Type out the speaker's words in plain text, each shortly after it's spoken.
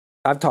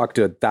I've talked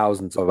to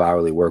thousands of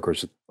hourly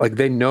workers. Like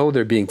they know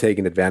they're being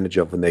taken advantage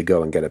of when they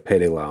go and get a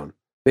payday loan.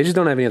 They just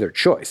don't have any other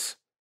choice.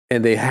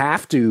 And they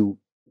have to,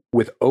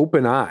 with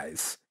open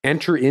eyes,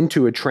 enter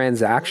into a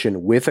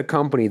transaction with a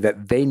company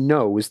that they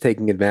know is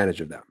taking advantage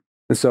of them.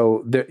 And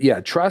so,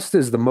 trust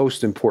is the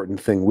most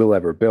important thing we'll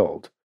ever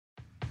build.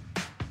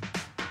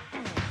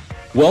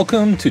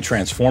 Welcome to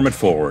Transform It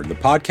Forward, the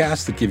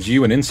podcast that gives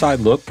you an inside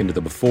look into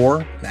the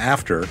before and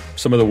after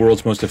some of the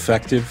world's most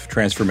effective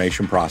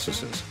transformation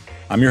processes.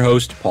 I'm your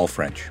host, Paul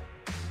French.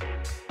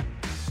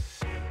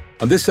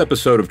 On this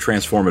episode of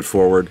Transform It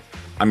Forward,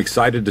 I'm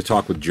excited to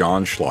talk with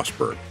John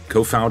Schlossberg,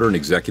 co-founder and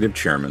executive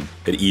chairman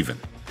at Even.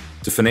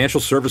 It's a financial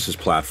services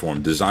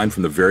platform designed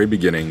from the very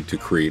beginning to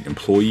create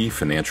employee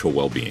financial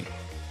well-being.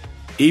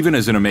 Even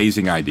is an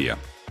amazing idea.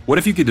 What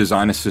if you could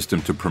design a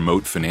system to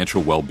promote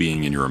financial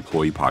well-being in your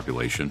employee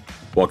population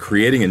while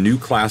creating a new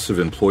class of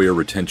employer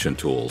retention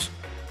tools,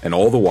 and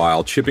all the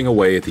while chipping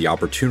away at the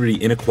opportunity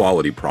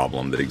inequality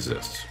problem that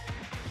exists?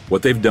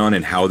 What they've done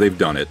and how they've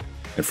done it,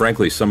 and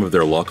frankly, some of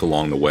their luck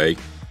along the way,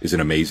 is an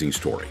amazing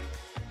story.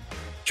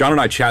 John and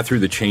I chat through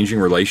the changing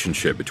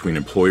relationship between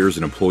employers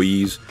and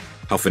employees,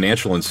 how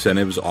financial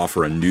incentives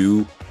offer a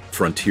new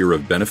frontier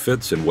of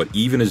benefits, and what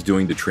Even is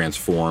doing to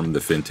transform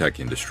the fintech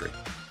industry.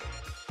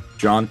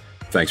 John,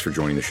 thanks for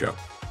joining the show.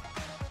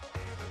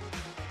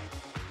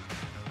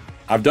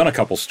 I've done a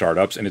couple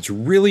startups, and it's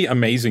really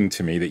amazing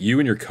to me that you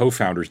and your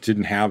co-founders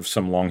didn't have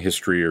some long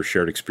history or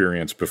shared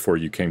experience before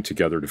you came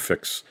together to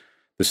fix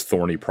this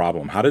thorny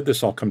problem. How did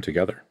this all come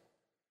together?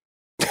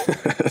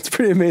 That's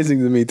pretty amazing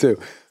to me, too.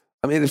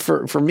 I mean,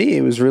 for me,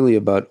 it was really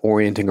about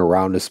orienting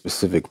around a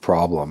specific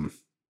problem.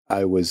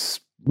 I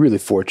was really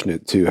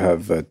fortunate to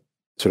have a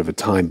sort of a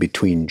time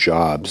between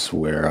jobs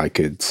where I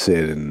could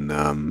sit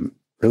and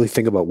really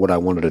think about what I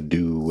wanted to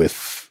do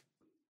with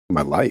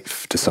my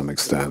life to some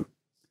extent.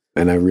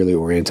 And I really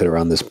oriented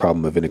around this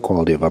problem of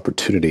inequality of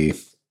opportunity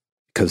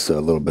because a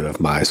little bit of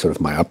my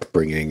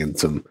upbringing and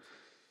some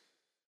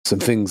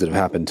things that have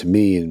happened to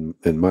me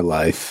in my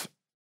life.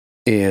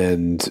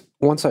 And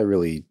once I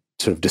really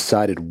sort of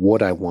decided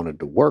what I wanted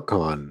to work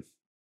on,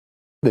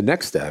 the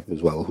next step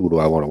is, well, who do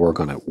I want to work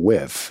on it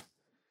with?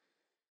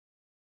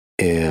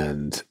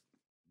 And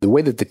the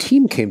way that the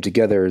team came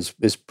together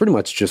is pretty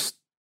much just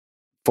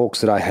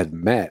folks that I had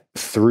met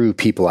through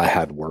people I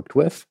had worked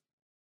with.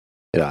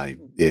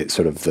 It's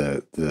sort of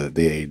the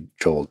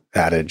age-old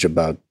adage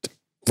about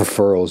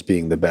referrals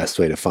being the best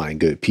way to find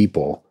good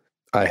people.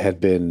 I had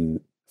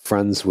been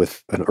friends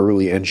with an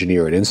early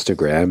engineer at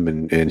Instagram,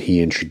 and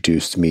he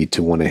introduced me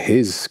to one of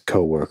his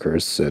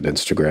coworkers at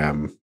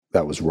Instagram.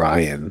 That was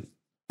Ryan.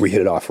 We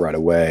hit it off right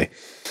away.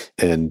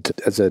 And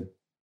as a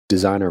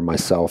designer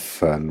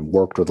myself and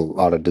worked with a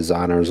lot of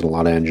designers and a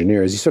lot of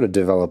engineers, you sort of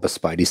develop a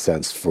spidey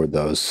sense for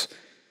those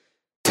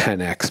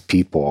 10x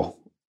people.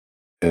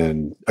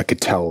 And I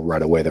could tell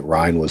right away that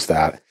Ryan was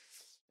that.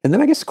 And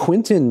then I guess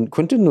Quentin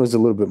was a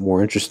little bit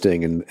more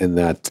interesting in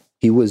that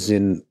he was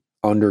in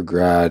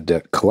undergrad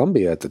at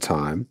Columbia at the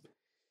time.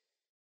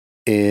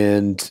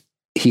 And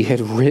he had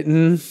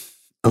written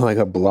like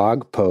a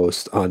blog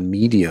post on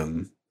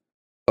Medium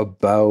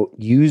about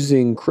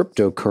using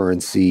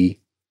cryptocurrency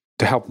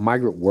to help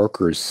migrant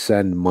workers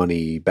send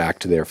money back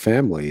to their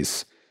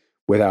families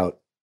without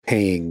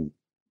paying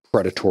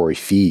predatory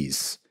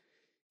fees.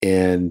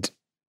 And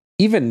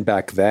even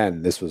back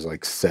then, this was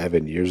like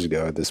 7 years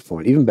ago at this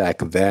point, even back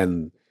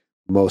then,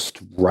 most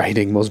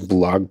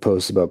blog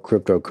posts about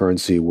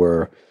cryptocurrency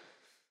were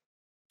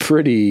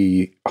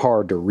pretty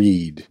hard to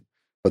read.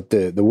 But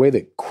the way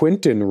that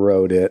Quentin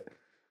wrote it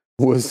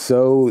was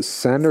so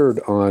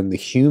centered on the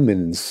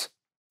humans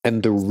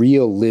and the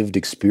real lived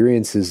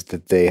experiences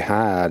that they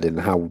had and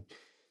how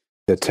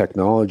the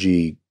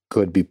technology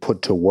could be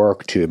put to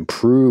work to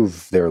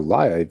improve their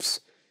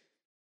lives.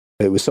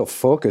 It was so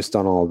focused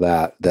on all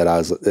that I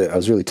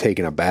was really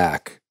taken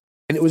aback.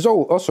 And it was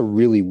also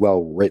really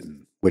well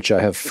written, which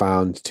I have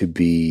found to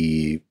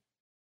be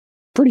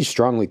pretty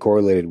strongly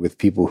correlated with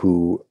people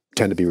who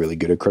tend to be really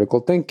good at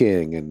critical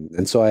thinking.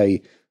 And so I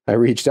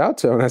reached out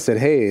to him and I said,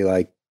 hey,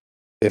 like,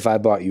 if I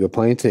bought you a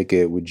plane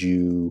ticket, would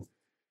you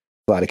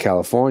fly to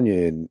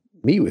California and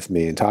meet with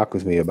me and talk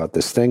with me about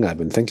this thing I've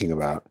been thinking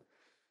about?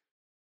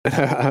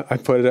 I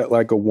put it at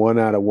like a 1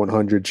 out of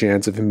 100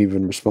 chance of him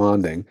even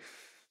responding.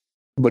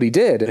 But he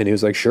did, and he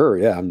was like, sure,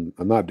 yeah, I'm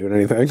not doing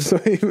anything. So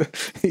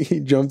he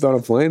jumped on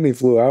a plane and he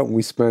flew out, and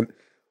we spent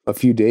a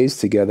few days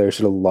together,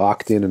 sort of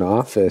locked in an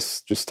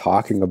office, just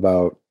talking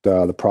about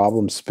the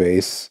problem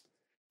space.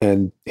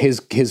 And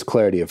his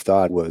clarity of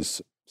thought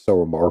was so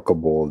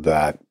remarkable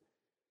that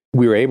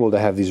we were able to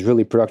have these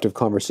really productive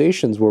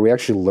conversations where we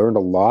actually learned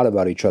a lot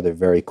about each other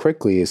very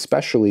quickly,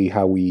 especially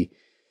how we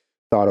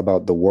thought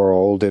about the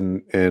world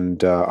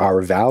and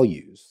our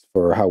values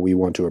for how we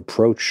want to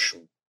approach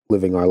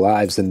living our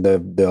lives. And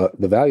the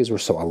values were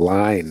so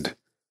aligned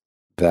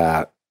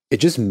that it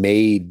just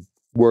made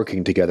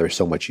working together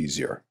so much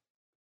easier.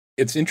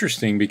 It's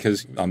interesting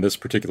because on this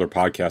particular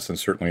podcast, and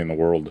certainly in the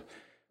world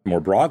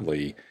more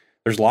broadly,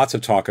 There's lots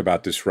of talk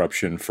about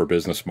disruption for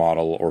business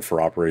model or for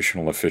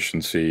operational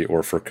efficiency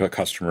or for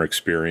customer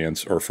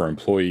experience or for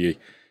employee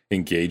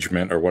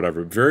engagement or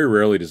whatever. Very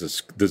rarely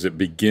does it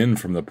begin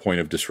from the point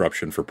of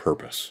disruption for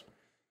purpose.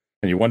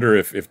 And you wonder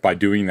if by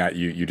doing that,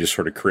 you just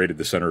sort of created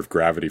the center of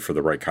gravity for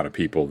the right kind of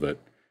people that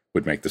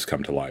would make this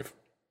come to life.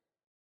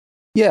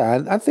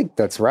 Yeah, I think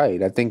that's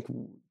right. I think,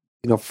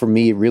 for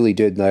me, it really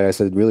did, like I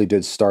said, really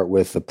did start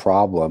with the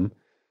problem.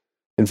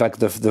 In fact,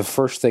 the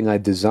first thing I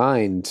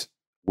designed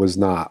was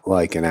not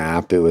like an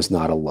app. It was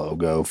not a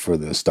logo for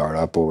the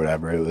startup or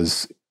whatever. It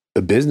was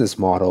a business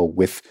model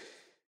with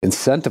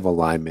incentive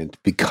alignment,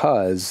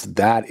 because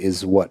that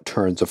is what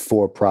turns a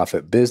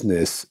for-profit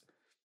business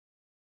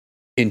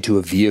into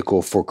a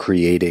vehicle for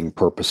creating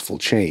purposeful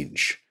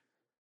change.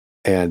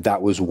 And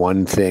that was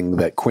one thing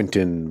that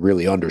Quentin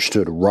really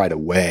understood right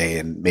away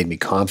and made me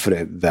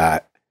confident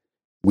that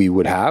we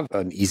would have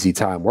an easy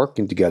time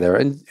working together.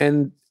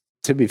 And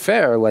to be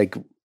fair,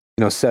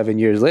 7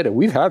 years later,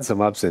 we've had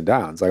some ups and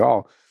downs. Like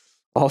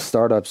all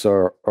startups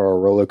are a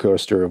roller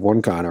coaster of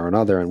one kind or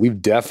another. And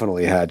we've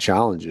definitely had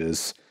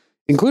challenges,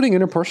 including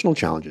interpersonal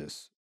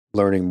challenges,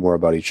 learning more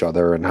about each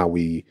other and how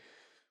we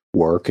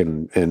work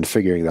and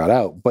figuring that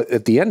out. But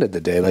at the end of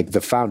the day,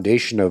 the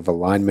foundation of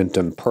alignment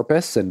and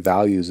purpose and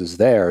values is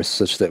there,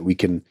 such that we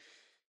can,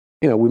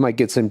 we might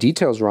get some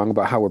details wrong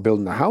about how we're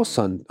building the house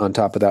on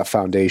top of that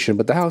foundation,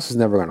 but the house is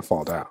never going to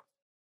fall down.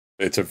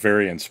 It's a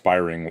very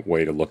inspiring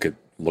way to look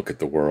at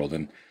the world.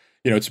 And,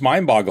 it's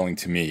mind-boggling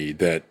to me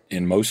that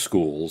in most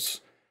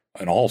schools,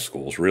 in all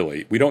schools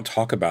really, we don't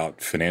talk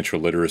about financial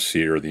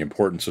literacy or the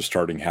importance of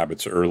starting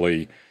habits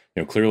early.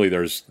 Clearly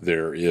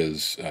there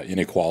is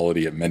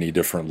inequality at many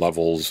different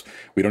levels.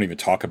 We don't even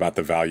talk about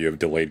the value of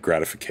delayed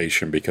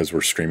gratification because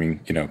we're streaming,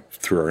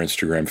 through our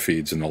Instagram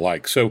feeds and the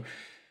like. So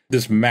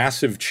this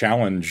massive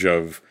challenge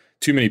of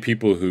too many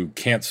people who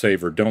can't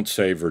save or don't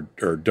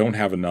don't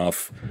have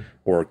enough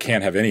or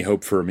can't have any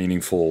hope for a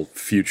meaningful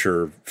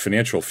future,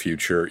 financial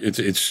future.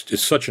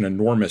 It's such an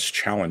enormous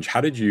challenge.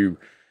 How did you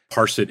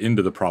parse it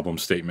into the problem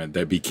statement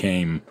that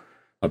became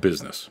a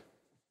business?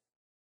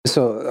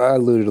 So I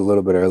alluded a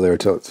little bit earlier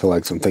to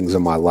some things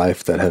in my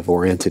life that have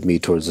oriented me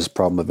towards this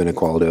problem of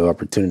inequality of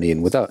opportunity.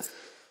 And without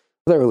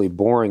really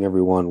boring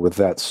everyone with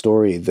that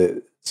story,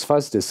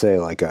 suffice to say,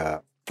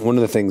 one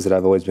of the things that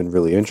I've always been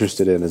really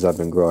interested in as I've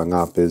been growing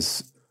up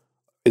is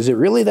it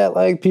really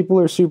that people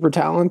are super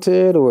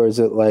talented, or is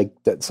it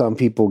that some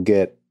people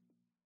get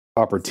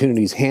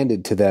opportunities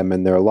handed to them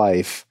in their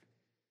life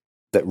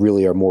that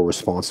really are more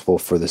responsible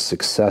for the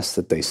success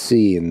that they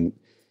see? And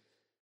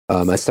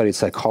I studied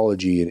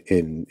psychology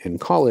in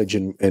college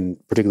and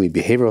particularly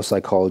behavioral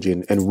psychology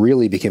and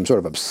really became sort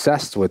of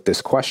obsessed with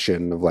this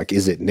question of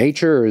is it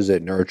nature or is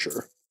it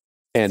nurture?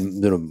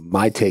 And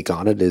my take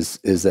on it is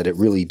that it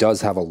really does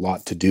have a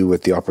lot to do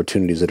with the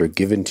opportunities that are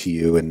given to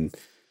you. And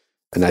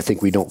I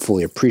think we don't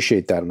fully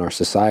appreciate that in our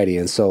society.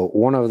 And so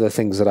one of the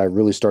things that I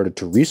really started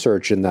to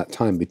research in that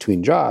time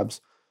between jobs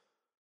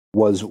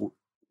was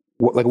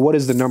what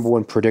is the number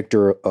one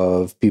predictor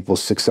of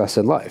people's success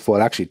in life?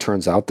 Well, it actually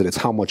turns out that it's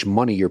how much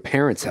money your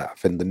parents have.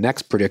 And the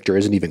next predictor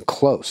isn't even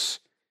close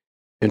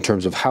in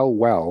terms of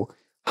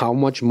how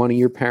much money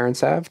your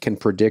parents have can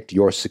predict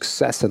your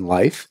success in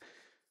life,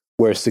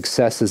 where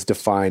success is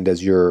defined as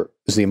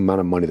the amount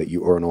of money that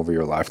you earn over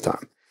your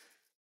lifetime.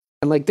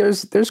 And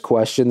there's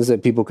questions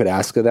that people could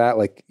ask of that.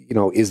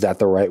 Is that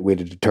the right way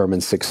to determine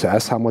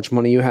success? How much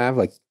money you have?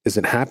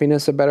 Isn't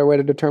happiness a better way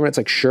to determine it?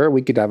 It's sure,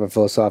 we could have a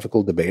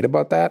philosophical debate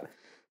about that.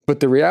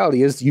 But the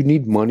reality is you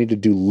need money to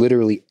do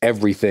literally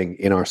everything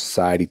in our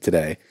society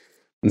today.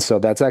 And so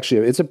that's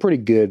actually, it's a pretty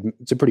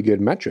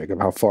good metric of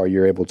how far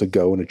you're able to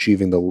go in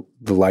achieving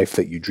the life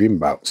that you dream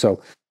about.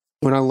 So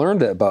when I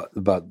learned about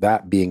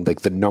that being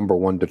the number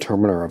one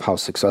determiner of how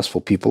successful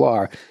people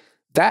are,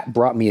 that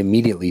brought me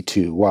immediately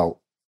to, well,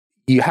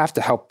 you have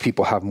to help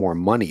people have more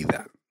money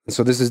then. And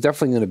so this is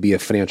definitely going to be a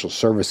financial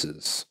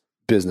services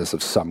business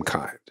of some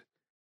kind.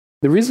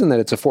 The reason that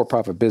it's a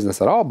for-profit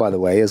business at all, by the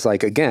way, is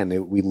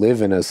again, we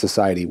live in a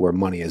society where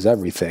money is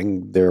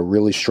everything. There are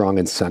really strong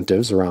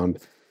incentives around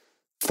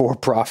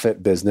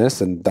for-profit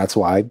business, and that's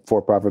why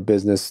for-profit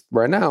business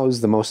right now is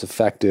the most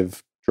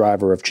effective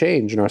driver of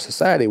change in our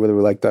society, whether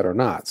we like that or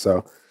not.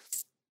 So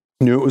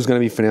knew it was going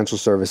to be financial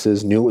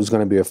services, knew it was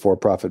going to be a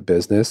for-profit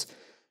business,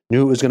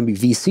 knew it was going to be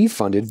VC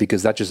funded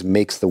because that just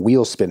makes the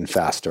wheel spin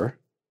faster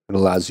and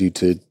allows you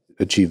to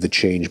achieve the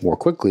change more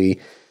quickly.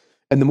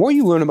 And the more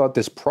you learn about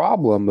this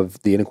problem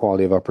of the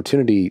inequality of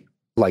opportunity,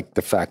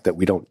 the fact that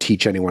we don't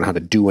teach anyone how to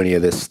do any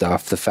of this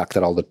stuff, the fact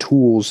that all the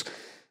tools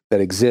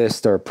that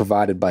exist are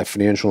provided by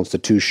financial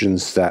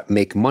institutions that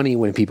make money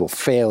when people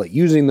fail at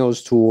using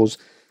those tools,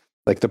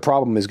 the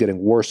problem is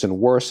getting worse and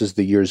worse as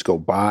the years go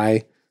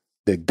by.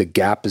 The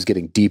gap is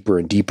getting deeper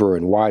and deeper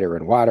and wider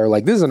and wider.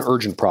 This is an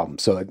urgent problem.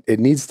 So it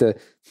needs to,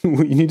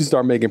 you need to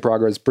start making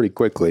progress pretty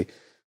quickly.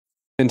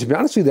 And to be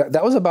honest with you,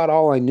 that was about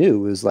all I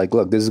knew. Is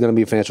look, this is going to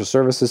be a financial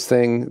services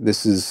thing.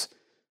 This is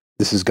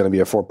going to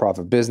be a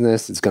for-profit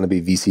business. It's going to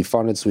be VC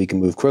funded so we can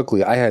move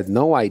quickly. I had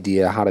no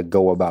idea how to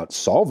go about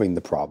solving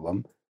the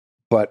problem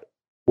But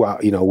well,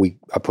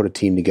 I put a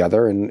team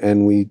together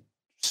and we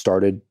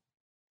started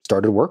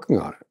working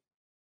on it.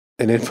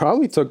 And it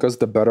probably took us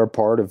the better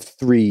part of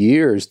 3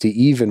 years to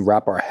even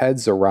wrap our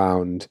heads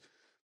around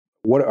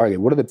what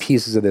are the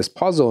pieces of this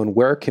puzzle and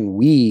where can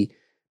we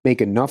make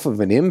enough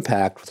of an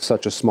impact with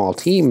such a small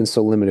team and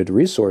so limited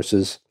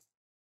resources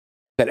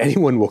that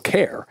anyone will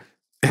care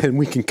and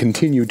we can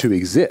continue to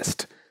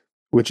exist,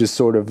 which is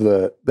sort of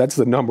that's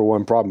the number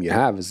one problem you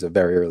have as a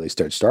very early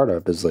stage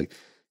startup is like,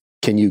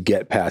 can you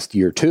get past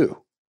year 2?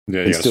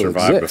 Yeah, you got to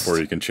survive before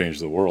you can change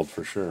the world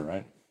for sure,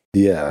 right?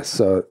 Yeah.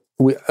 So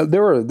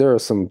there are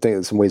some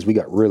ways we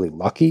got really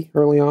lucky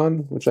early on,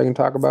 which I can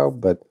talk about.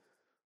 But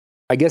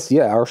I guess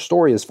our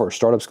story as far as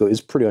startups go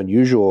is pretty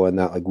unusual in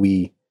that like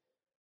we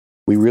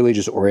really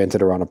just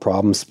oriented around a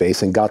problem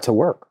space and got to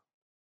work.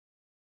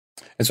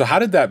 And so how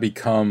did that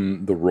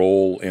become the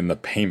role in the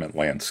payment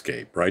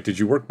landscape, right? Did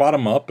you work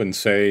bottom up and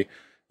say,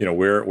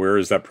 where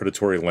is that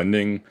predatory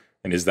lending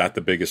and is that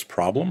the biggest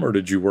problem? Or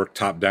did you work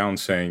top down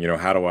saying,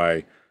 how do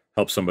I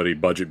help somebody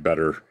budget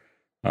better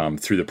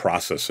through the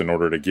process in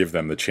order to give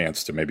them the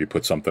chance to maybe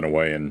put something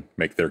away and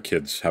make their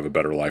kids have a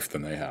better life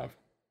than they have?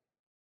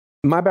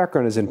 My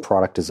background is in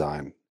product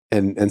design.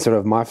 And sort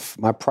of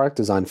my product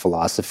design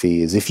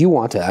philosophy is if you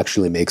want to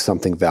actually make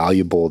something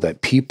valuable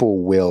that people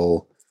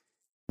will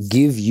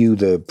give you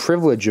the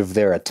privilege of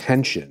their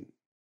attention,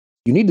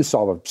 you need to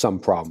solve some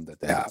problem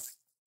that they have.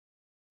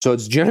 So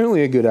it's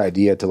generally a good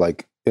idea to,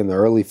 like, in the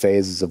early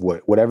phases of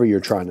whatever you're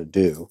trying to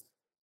do,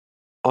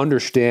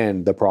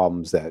 understand the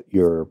problems that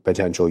your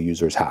potential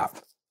users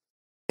have.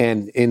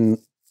 And in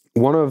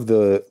one of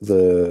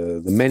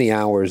the many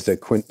hours that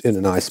Quentin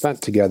and I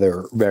spent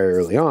together very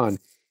early on,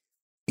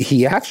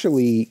 he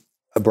actually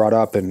brought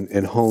up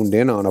and honed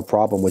in on a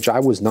problem which I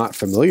was not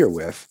familiar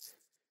with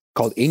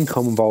called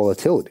income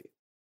volatility,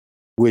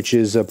 which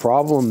is a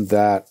problem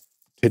that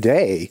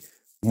today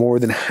more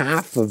than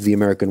half of the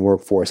American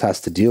workforce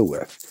has to deal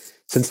with.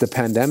 Since the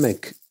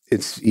pandemic,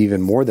 it's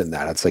even more than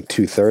that. It's like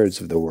 2/3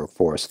 of the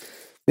workforce.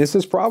 It's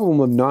this problem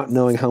of not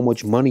knowing how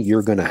much money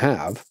you're going to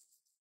have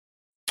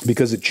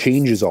because it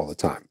changes all the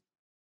time.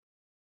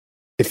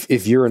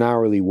 If you're an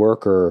hourly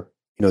worker,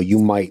 you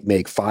might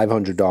make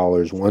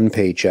 $500 one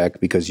paycheck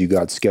because you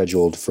got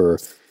scheduled for,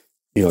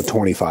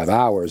 25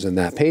 hours in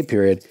that pay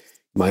period.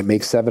 You might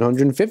make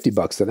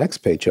 $750 the next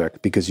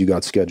paycheck because you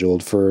got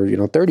scheduled for,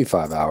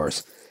 35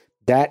 hours.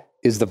 That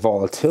is the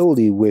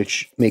volatility,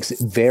 which makes it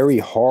very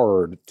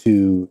hard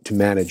to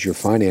manage your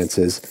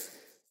finances.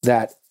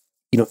 That,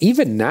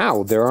 even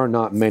now there are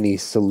not many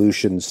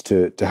solutions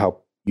to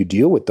help you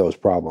deal with those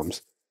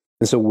problems.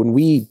 And so when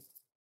we,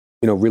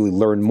 really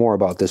learn more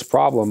about this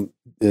problem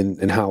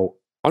and how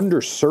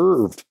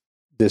underserved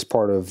this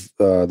part of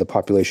the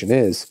population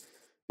is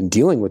in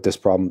dealing with this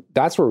problem,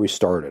 that's where we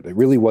started. It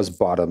really was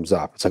bottoms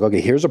up. It's like, okay,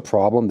 here's a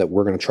problem that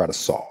we're going to try to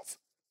solve.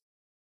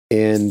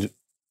 And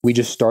we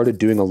just started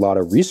doing a lot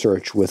of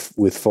research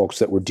with folks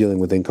that were dealing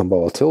with income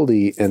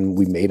volatility, and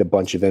we made a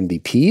bunch of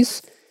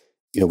MVPs.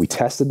 We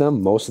tested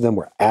them. Most of them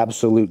were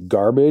absolute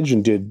garbage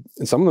and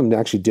some of them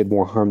actually did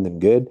more harm than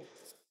good.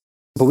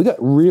 But we got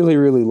really,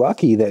 really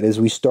lucky that as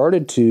we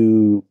started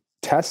to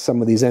test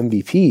some of these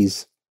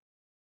MVPs,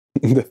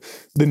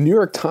 the New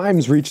York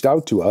Times reached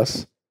out to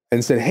us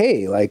and said,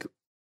 hey, like,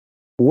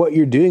 what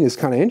you're doing is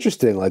kind of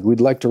interesting. Like,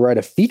 we'd like to write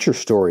a feature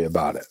story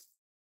about it.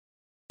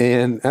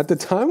 And at the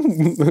time,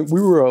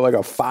 we were like a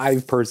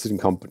 5-person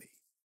company.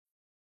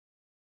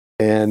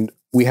 And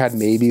we had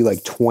maybe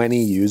like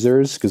 20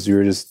 users because we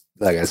were just,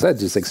 like I said,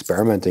 just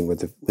experimenting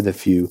with a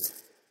few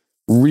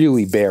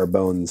really bare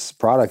bones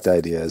product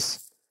ideas.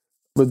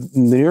 But the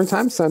New York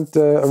Times sent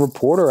a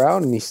reporter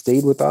out, and he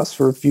stayed with us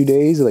for a few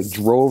days. He like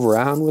drove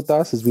around with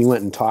us as we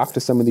went and talked to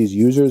some of these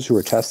users who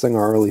were testing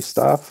our early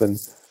stuff. And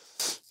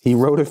he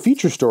wrote a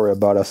feature story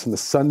about us in the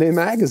Sunday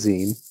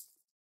magazine.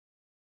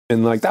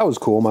 And like, that was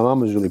cool. My mom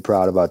was really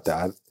proud about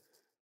that.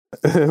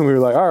 And we were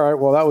like, all right,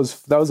 well,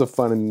 that was a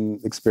fun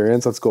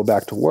experience. Let's go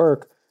back to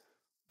work.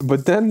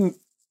 But then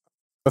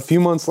a few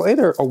months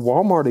later, a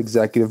Walmart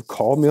executive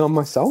called me on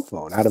my cell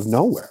phone out of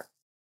nowhere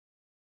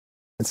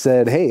and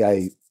said,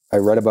 hey, I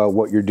read about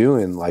what you're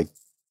doing. Like,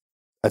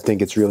 I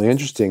think it's really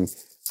interesting.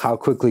 How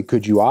quickly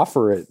could you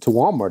offer it to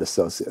Walmart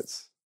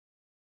Associates?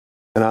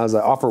 And I was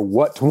like, offer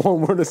what to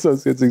Walmart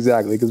Associates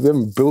exactly? Because we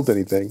haven't built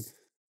anything.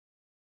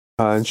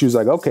 And she was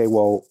like, okay,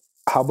 well,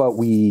 how about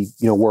we,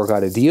 work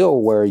out a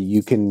deal where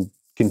you can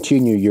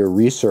continue your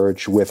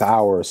research with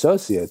our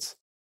associates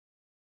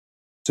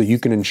so you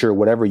can ensure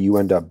whatever you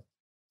end up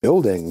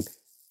building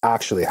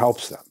actually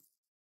helps them.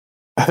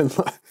 And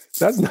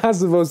that's not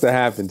supposed to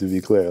happen, to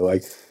be clear.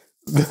 Like,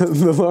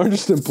 the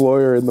largest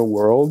employer in the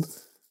world,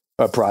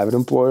 a private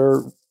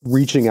employer,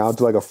 reaching out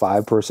to like a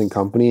 5-person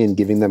company and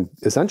giving them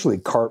essentially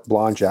carte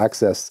blanche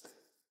access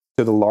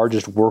to the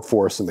largest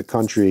workforce in the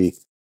country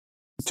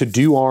to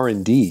do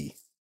R&D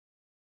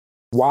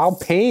while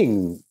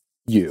paying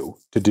you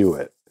to do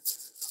it,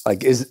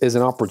 like is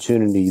an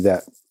opportunity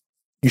that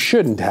you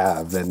shouldn't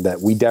have and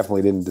that we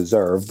definitely didn't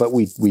deserve, but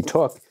we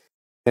took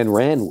and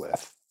ran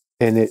with.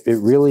 And it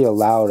really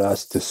allowed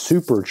us to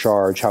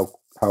supercharge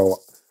how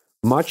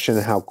much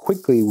and how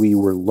quickly we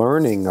were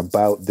learning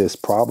about this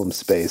problem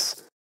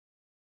space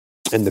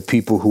and the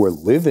people who are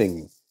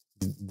living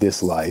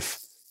this life.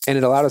 And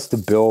it allowed us to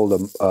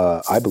build,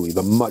 I believe,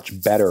 a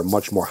much better,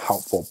 much more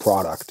helpful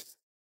product,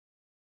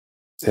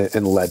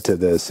 and led to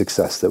the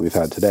success that we've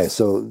had today.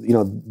 So,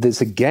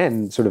 this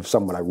again, sort of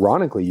somewhat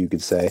ironically, you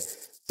could say,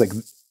 it's like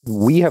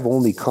we have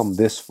only come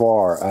this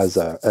far as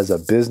a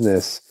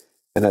business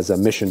and as a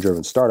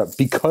mission-driven startup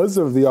because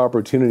of the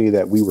opportunity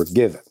that we were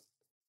given.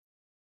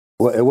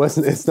 Well,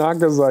 it's not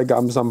because like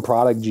I'm some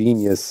product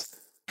genius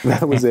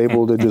that was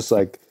able to just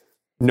like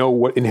know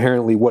what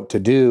to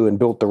do and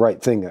built the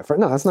right thing.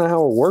 No, that's not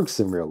how it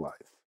works in real life.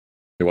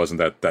 It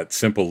wasn't that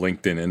simple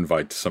LinkedIn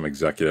invite to some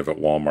executive at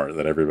Walmart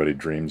that everybody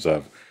dreams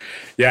of.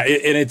 Yeah,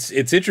 and it's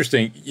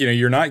interesting.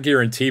 You're not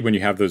guaranteed when you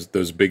have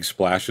those big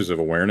splashes of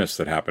awareness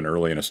that happen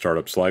early in a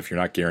startup's life. You're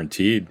not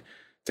guaranteed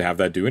to have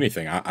that do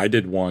anything. I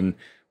did one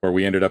where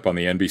we ended up on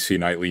the NBC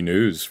Nightly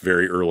News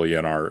very early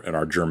in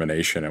our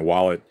germination, and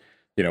while it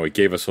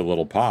gave us a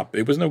little pop,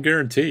 it was no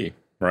guarantee,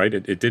 right?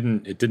 It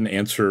didn't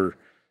answer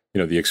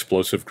the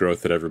explosive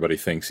growth that everybody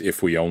thinks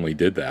if we only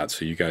did that.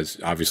 So you guys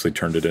obviously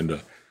turned it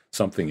into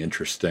something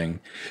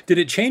interesting. Did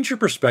it change your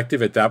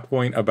perspective at that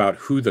point about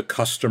who the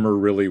customer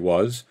really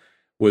was?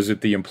 Was it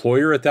the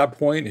employer at that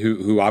point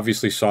who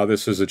obviously saw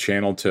this as a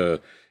channel to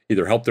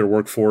either help their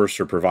workforce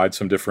or provide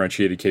some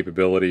differentiated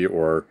capability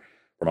or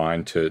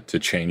mind to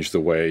change the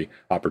way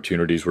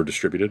opportunities were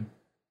distributed?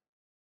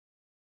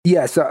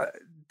 Yes.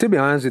 To be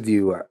honest with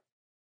you,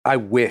 I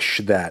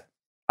wish that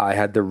I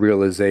had the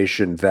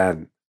realization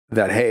then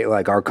that, hey,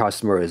 like our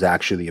customer is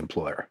actually the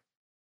employer,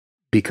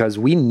 because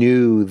we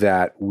knew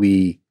that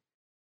we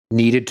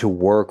needed to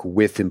work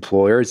with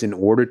employers in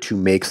order to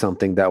make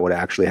something that would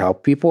actually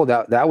help people.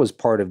 That was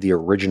part of the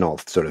original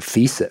sort of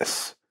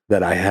thesis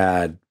that I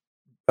had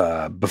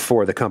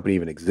before the company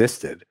even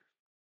existed.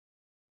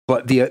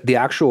 But the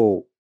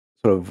actual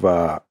sort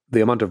of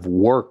the amount of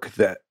work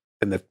that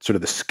and the sort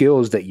of the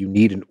skills that you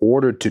need in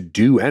order to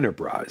do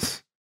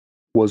enterprise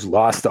was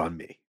lost on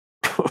me.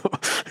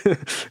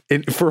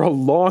 For a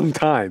long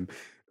time,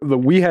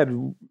 we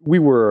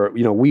were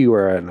in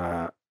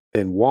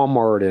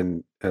Walmart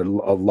and a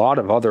lot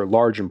of other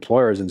large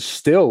employers, and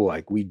still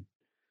like we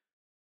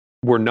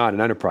were not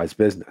an enterprise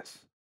business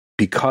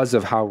because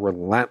of how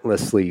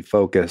relentlessly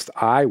focused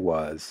I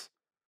was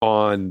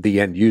on the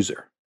end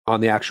user,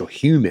 on the actual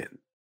human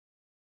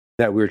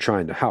that we were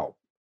trying to help.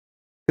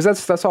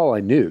 Because that's all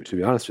I knew, to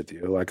be honest with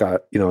you. Like,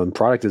 in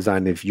product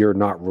design, if you're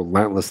not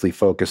relentlessly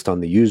focused on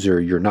the user,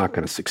 you're not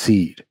going to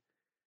succeed.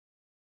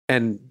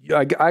 And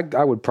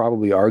I would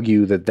probably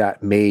argue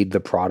that made the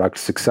product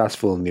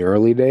successful in the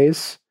early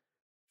days,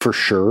 for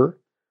sure.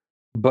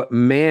 But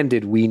man,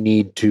 did we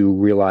need to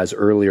realize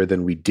earlier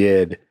than we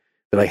did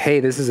that, like, hey,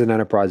 this is an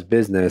enterprise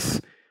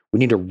business. We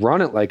need to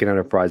run it like an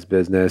enterprise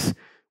business.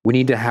 We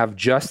need to have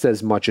just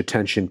as much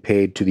attention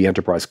paid to the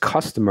enterprise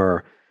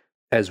customer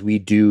as we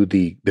do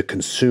the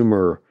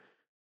consumer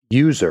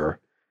user.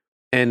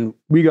 And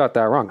we got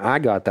that wrong. I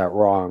got that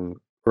wrong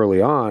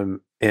early on.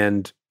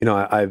 And,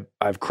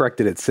 I've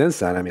corrected it since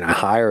then. I mean, I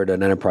hired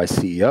an enterprise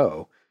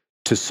CEO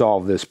to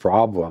solve this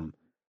problem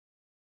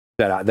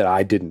that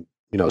I didn't,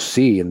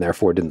 see and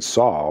therefore didn't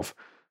solve,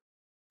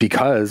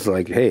 because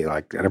like, hey,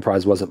 like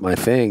enterprise wasn't my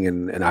thing.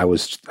 And I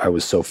was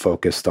so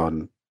focused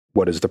on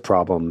what is the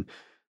problem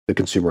the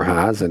consumer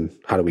has and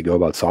how do we go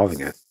about solving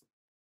it.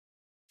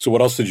 So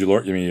what else did you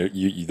learn? I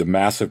mean, the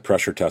massive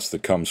pressure test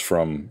that comes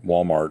from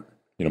Walmart,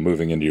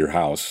 moving into your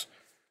house.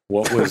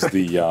 What was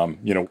the,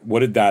 what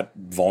did that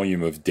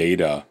volume of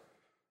data,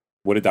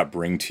 what did that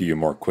bring to you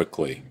more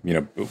quickly?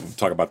 We'll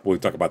talk about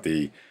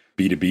the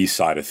B2B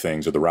side of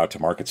things or the route to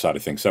market side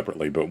of things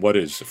separately, but what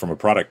is, from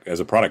as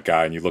a product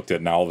guy, and you looked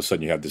at now all of a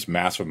sudden you have this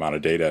massive amount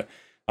of data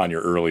on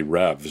your early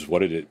revs. What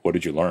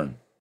did you learn?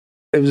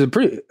 It was a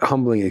pretty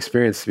humbling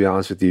experience, to be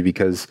honest with you,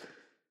 because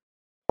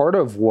part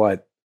of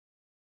what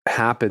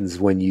happens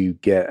when you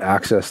get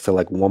access to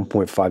like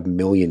 1.5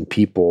 million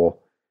people,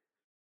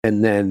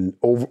 and then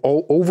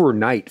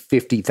overnight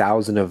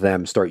 50,000 of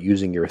them start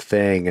using your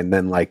thing, and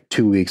then like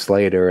 2 weeks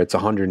later it's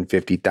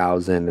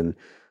 150,000, and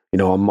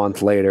a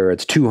month later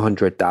it's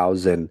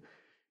 200,000.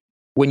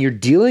 When you're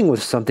dealing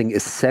with something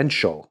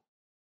essential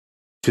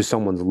to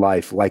someone's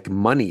life, like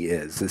money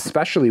is,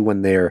 especially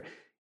when they're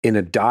in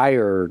a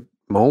dire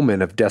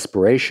moment of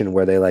desperation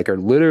where they like are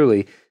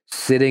literally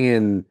sitting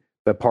in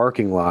the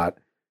parking lot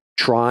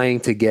trying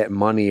to get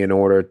money in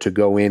order to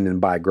go in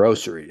and buy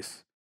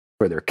groceries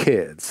for their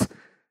kids,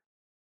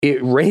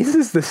 it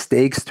raises the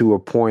stakes to a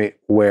point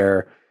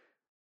where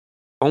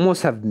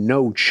almost have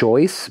no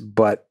choice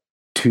but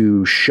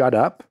to shut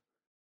up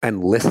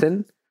and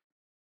listen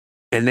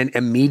and then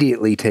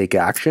immediately take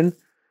action.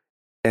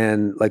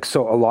 And like,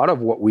 so a lot of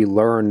what we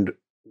learned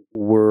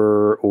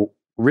were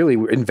really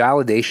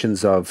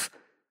invalidations of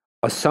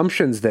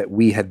assumptions that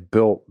we had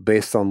built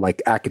based on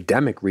like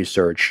academic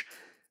research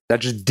that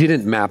just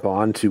didn't map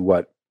onto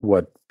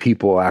what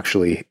people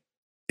actually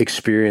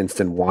experienced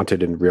and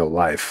wanted in real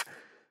life.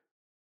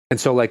 And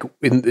so like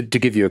to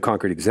give you a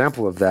concrete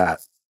example of that,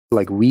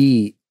 like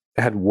we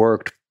had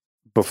worked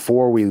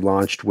before we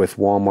launched with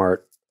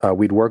Walmart,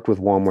 we'd worked with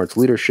Walmart's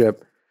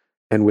leadership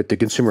and with the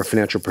Consumer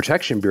Financial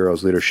Protection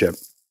Bureau's leadership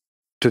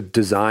to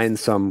design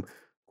some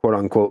quote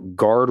unquote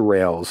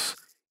guardrails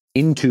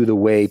into the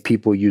way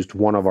people used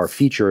one of our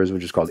features,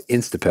 which is called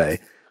InstaPay,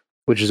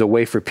 which is a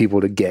way for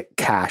people to get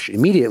cash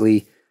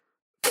immediately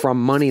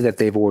from money that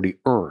they've already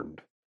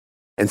earned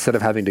instead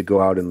of having to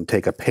go out and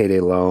take a payday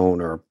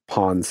loan or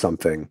pawn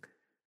something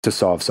to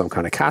solve some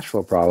kind of cash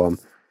flow problem.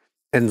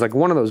 And like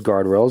one of those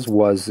guardrails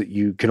was that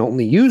you can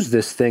only use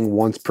this thing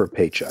once per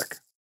paycheck.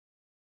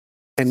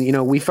 And, you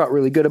know, we felt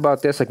really good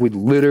about this. Like we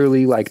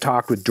literally like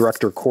talked with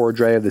Director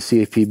Cordray of the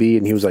CFPB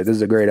and he was like, this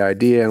is a great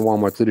idea. And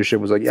Walmart's leadership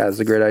was like, yeah, this is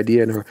a great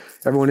idea. And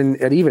everyone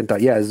at Even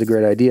thought, yeah, this is a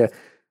great idea.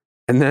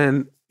 And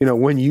then, you know,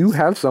 when you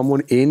have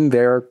someone in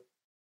their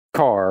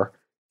car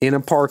in a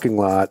parking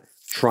lot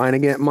trying to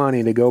get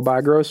money to go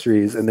buy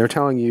groceries and they're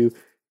telling you,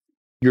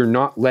 you're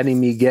not letting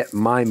me get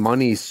my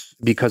money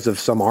because of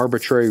some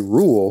arbitrary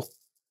rule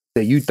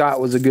that you thought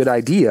was a good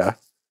idea,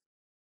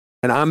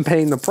 and I'm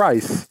paying the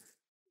price,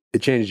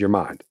 it changes your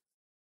mind.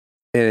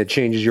 And it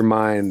changes your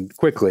mind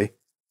quickly.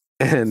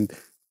 And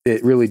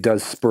it really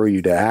does spur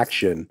you to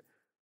action.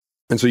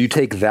 And so you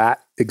take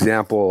that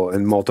example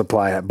and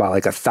multiply it by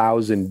like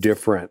 1,000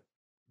 different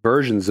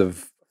versions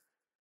of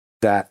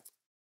that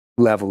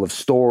level of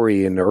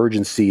story and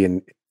urgency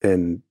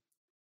and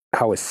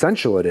how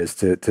essential it is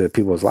to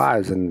people's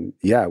lives. And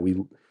yeah,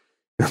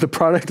 the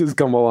product has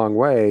come a long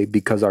way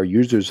because our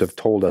users have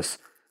told us,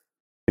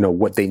 you know,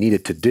 what they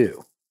needed to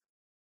do.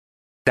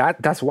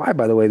 That's why,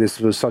 by the way, this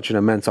was such an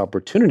immense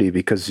opportunity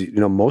because, you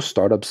know, most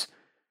startups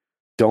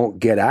don't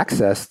get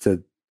access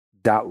to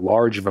that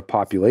large of a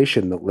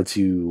population that lets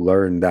you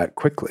learn that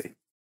quickly.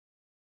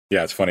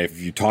 Yeah, it's funny. If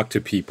you talk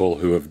to people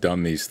who have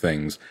done these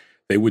things,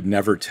 they would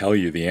never tell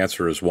you the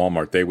answer is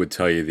Walmart. They would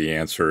tell you the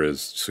answer is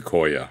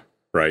Sequoia,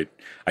 right?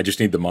 I just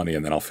need the money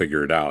and then I'll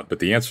figure it out. But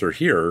the answer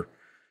here,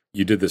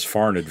 you did this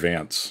far in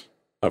advance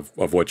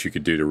of what you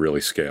could do to really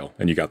scale,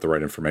 and you got the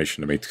right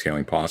information to make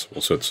scaling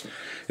possible. So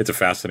it's a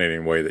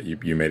fascinating way that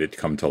you made it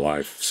come to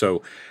life.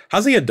 So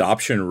how's the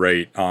adoption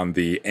rate on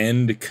the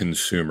end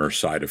consumer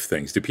side of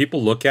things? Do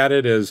people look at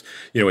it as,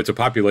 you know, it's a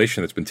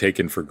population that's been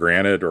taken for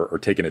granted or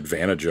taken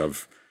advantage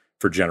of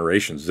for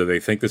generations? Do they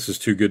think this is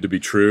too good to be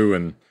true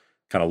and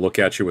kind of look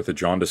at you with a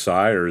jaundiced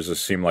eye, or does this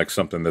seem like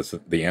something that's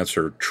the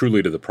answer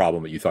truly to the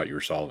problem that you thought you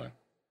were solving?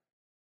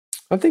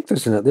 I think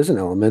there's an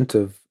element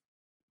of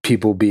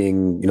people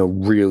being, you know,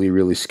 really,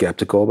 really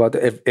skeptical about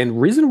that,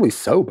 and reasonably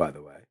so, by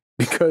the way,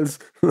 because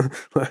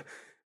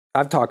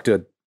I've talked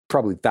to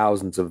probably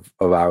thousands of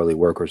hourly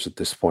workers at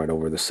this point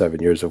over the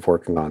 7 years of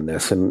working on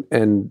this, and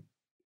you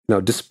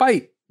know,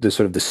 despite the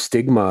sort of the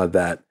stigma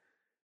that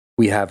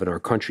we have in our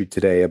country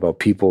today about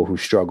people who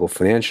struggle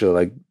financially,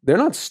 like they're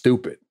not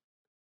stupid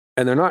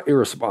and they're not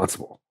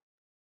irresponsible.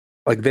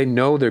 Like they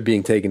know they're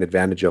being taken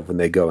advantage of when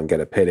they go and get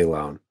a payday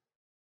loan.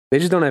 They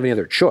just don't have any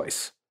other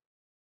choice.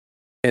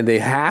 And they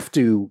have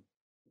to,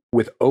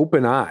 with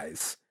open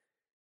eyes,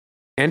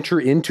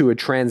 enter into a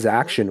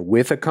transaction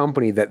with a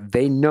company that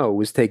they know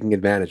is taking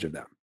advantage of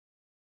them.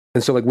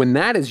 And so like when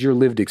that is your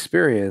lived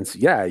experience,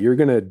 yeah, you're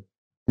going to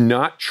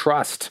not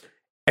trust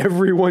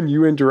everyone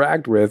you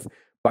interact with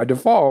by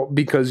default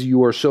because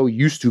you are so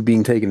used to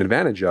being taken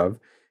advantage of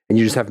and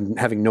you just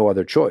having no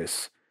other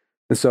choice.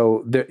 And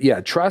so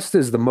yeah, trust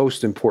is the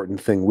most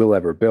important thing we'll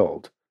ever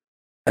build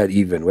at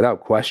Even, without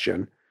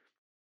question.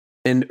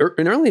 And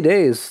in early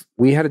days,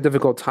 we had a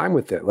difficult time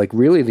with it. Like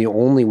really the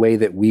only way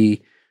that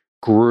we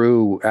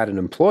grew at an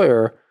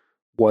employer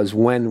was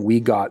when we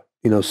got,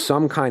 you know,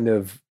 some kind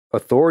of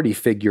authority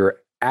figure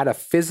at a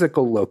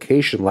physical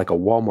location, like a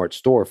Walmart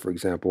store, for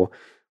example.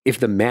 If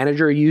the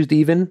manager used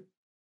Even,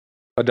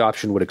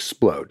 adoption would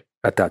explode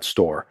at that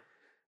store.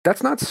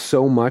 That's not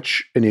so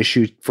much an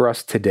issue for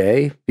us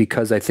today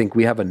because I think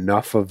we have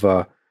enough of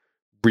a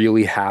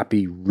really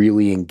happy,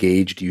 really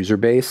engaged user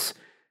base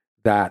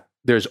that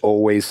there's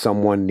always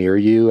someone near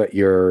you at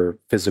your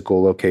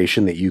physical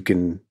location that you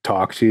can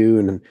talk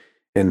to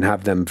and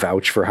have them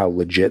vouch for how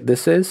legit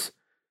this is.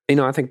 You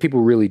know, I think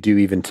people really do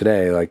even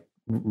today, like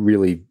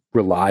really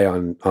rely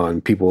on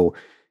people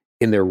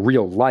in their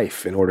real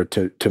life in order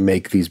to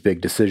make these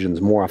big decisions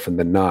more often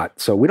than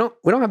not. So we don't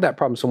have that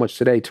problem so much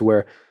today to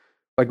where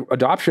like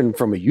adoption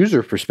from a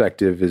user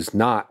perspective is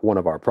not one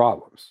of our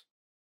problems.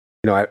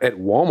 You know, at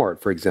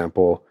Walmart, for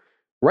example,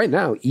 right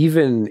now,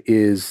 Even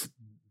is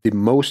the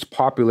most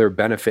popular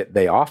benefit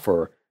they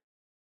offer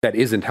that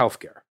isn't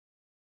healthcare.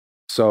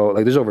 So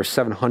like there's over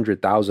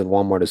 700,000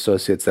 Walmart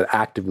associates that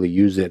actively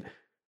use it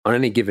on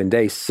any given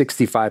day.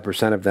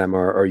 65% of them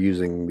are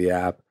using the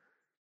app.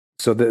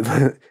 So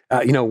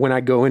you know, when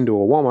I go into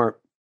a Walmart,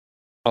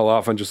 I'll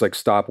often just like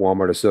stop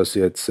Walmart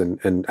associates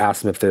and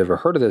ask them if they've ever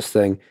heard of this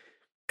thing.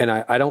 And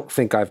I don't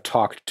think I've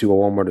talked to a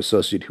Walmart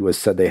associate who has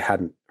said they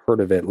hadn't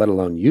heard of it, let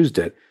alone used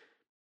it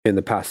in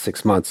the past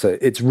 6 months. So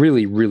it's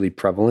really, really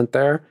prevalent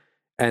there.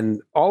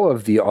 And all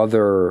of the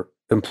other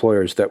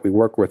employers that we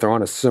work with are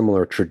on a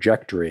similar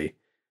trajectory.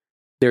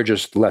 They're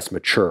just less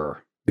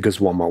mature because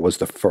Walmart was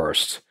the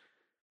first.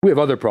 We have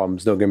other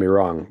problems, don't get me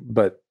wrong,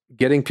 but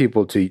getting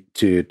people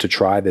to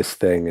try this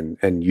thing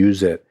and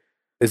use it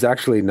is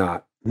actually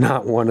not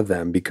one of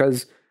them,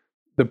 because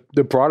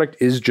the product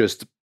is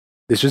just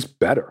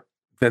better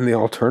than the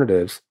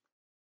alternatives.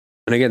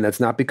 And again, that's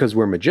not because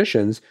we're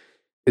magicians.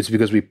 It's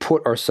because we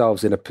put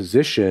ourselves in a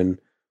position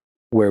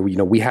where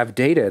we have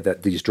data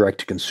that these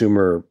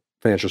direct-to-consumer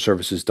financial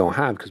services don't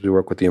have, because we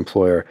work with the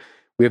employer.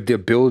 We have the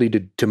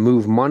ability to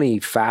move money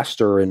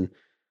faster and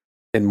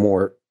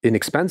more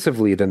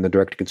inexpensively than the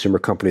direct-to-consumer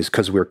companies,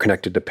 because we're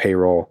connected to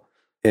payroll.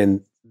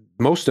 And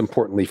most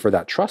importantly, for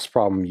that trust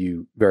problem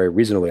you very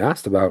reasonably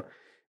asked about,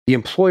 the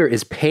employer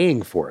is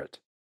paying for it.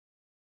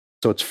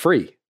 So it's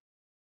free.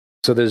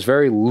 So there's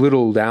very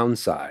little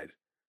downside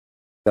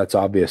that's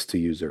obvious to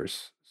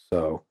users.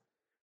 So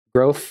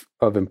growth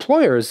of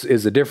employers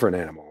is a different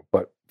animal,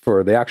 but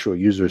for the actual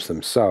users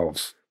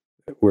themselves,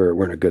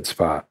 we're in a good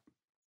spot.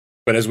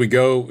 But as we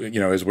go,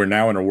 as we're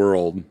now in a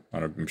world,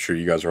 I'm sure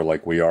you guys are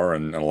like we are,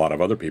 and a lot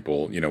of other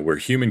people, where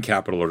human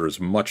capital is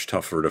much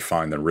tougher to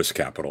find than risk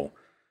capital.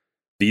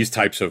 These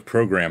types of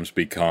programs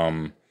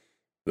become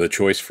the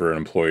choice for an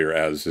employer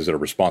as, is it a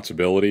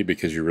responsibility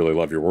because you really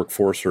love your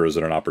workforce, or is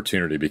it an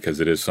opportunity because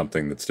it is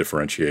something that's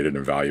differentiated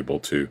and valuable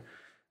to,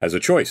 as a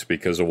choice?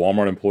 Because a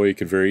Walmart employee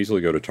could very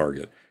easily go to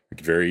Target, it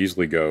could very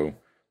easily go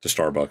to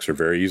Starbucks, or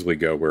very easily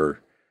go where,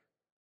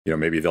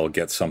 maybe they'll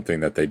get something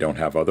that they don't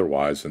have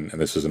otherwise, and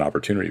this is an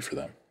opportunity for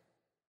them.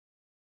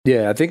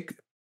 Yeah, I think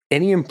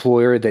any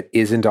employer that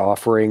isn't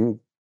offering,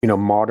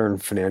 modern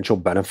financial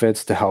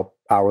benefits to help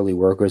hourly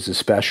workers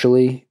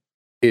especially,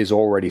 is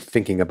already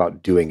thinking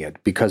about doing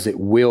it, because it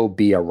will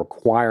be a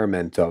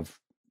requirement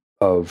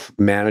of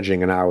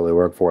managing an hourly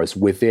workforce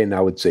within, I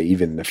would say,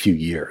 even a few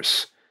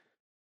years.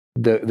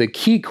 The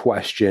key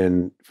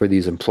question for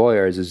these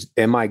employers is,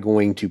 am I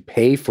going to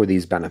pay for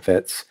these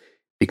benefits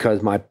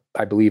because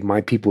I believe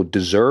my people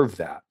deserve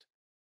that?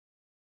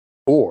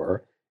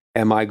 Or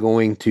am I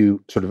going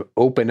to sort of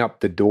open up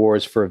the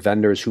doors for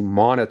vendors who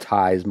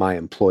monetize my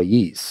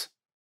employees?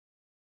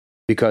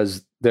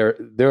 Because those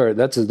are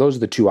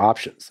the two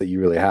options that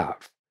you really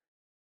have.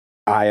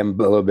 I am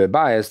a little bit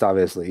biased,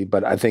 obviously,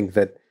 but I think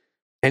that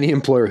any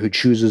employer who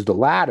chooses the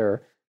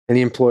latter, any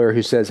employer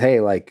who says,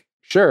 hey,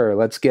 sure,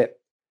 let's get,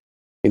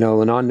 an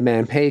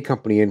on-demand pay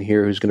company in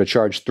here who's going to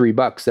charge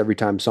 $3 every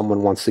time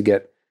someone wants to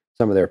get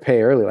some of their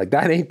pay early,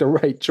 that ain't the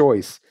right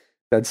choice.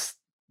 That's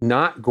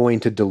not going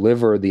to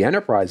deliver the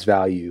enterprise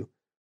value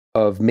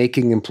of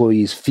making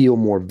employees feel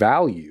more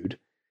valued,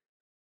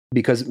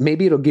 because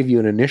maybe it'll give you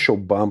an initial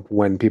bump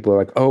when people are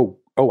like, oh,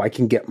 I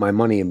can get my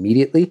money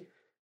immediately.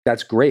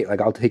 That's great.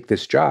 I'll take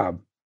this job.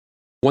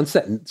 Once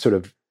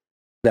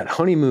that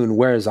honeymoon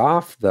wears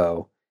off,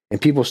 though,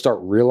 and people start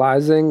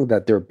realizing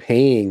that they're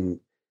paying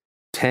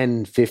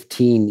 $10,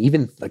 $15,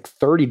 even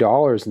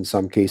 $30 in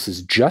some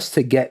cases just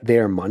to get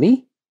their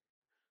money,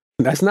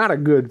 that's not a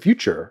good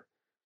future.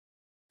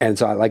 And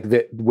so I like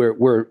that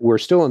we're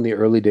still in the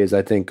early days,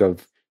 I think,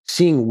 of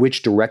seeing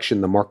which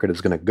direction the market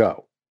is going to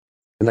go.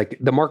 And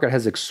the market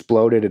has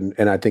exploded,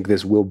 and I think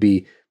this will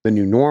be the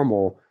new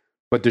normal,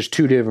 but there's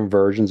two different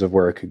versions of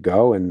where it could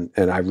go. And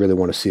I really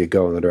want to see it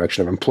go in the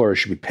direction of employers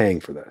should be paying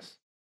for this.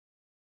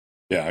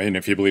 Yeah. And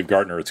if you believe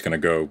Gartner, it's going to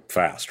go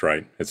fast,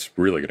 right? It's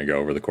really going to go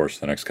over the course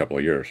of the next couple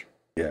of years.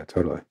 Yeah,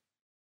 totally.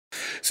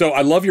 So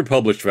I love your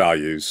published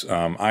values.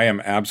 I am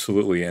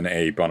absolutely an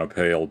ape on a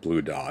pale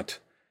blue dot.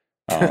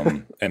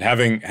 And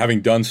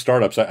having done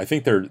startups, I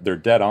think they're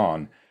dead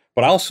on.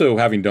 But also,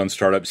 having done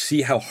startups,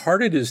 see how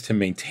hard it is to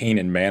maintain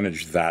and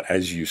manage that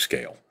as you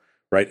scale,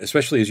 right?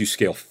 Especially as you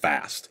scale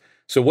fast.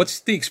 So what's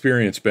the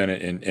experience been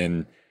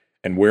in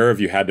and where have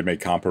you had to make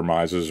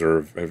compromises,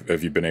 or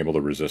have you been able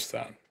to resist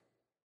that?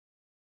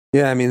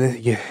 Yeah, I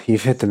mean,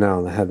 you've hit the nail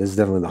on the head. This is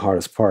definitely the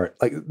hardest part.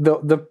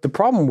 The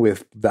problem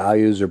with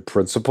values or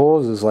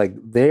principles is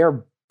they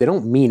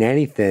don't mean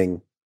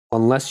anything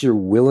unless you're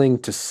willing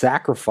to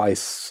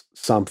sacrifice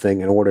something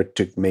in order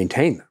to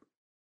maintain them.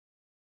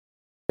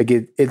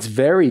 It's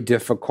very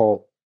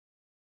difficult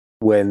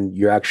when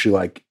you're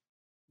actually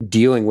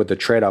dealing with the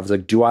trade-offs.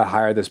 Do I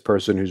hire this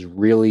person who's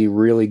really,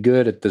 really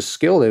good at the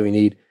skill that we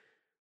need,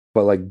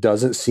 but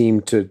doesn't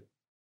seem to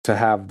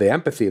have the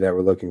empathy that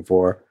we're looking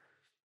for?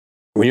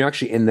 When you're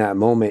actually in that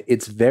moment,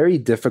 it's very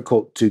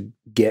difficult to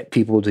get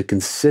people to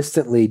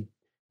consistently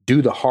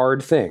do the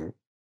hard thing,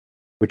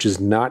 which is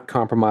not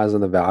compromise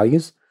on the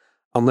values,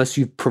 unless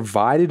you've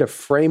provided a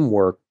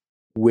framework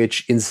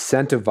which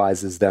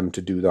incentivizes them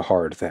to do the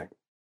hard thing.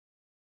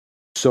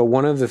 So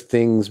one of the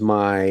things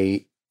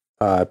my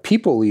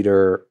people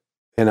leader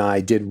and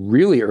I did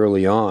really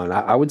early on,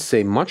 I would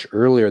say much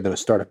earlier than a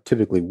startup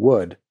typically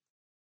would,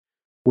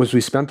 was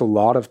we spent a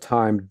lot of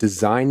time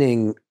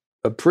designing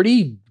a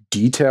pretty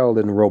detailed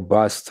and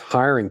robust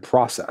hiring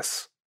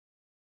process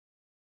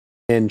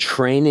and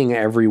training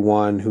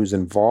everyone who's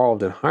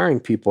involved in hiring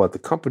people at the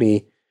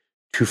company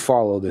to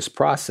follow this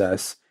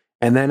process,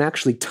 and then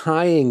actually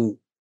tying,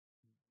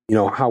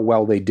 how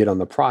well they did on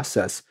the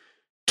process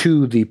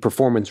to the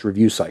performance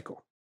review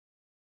cycle.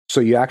 So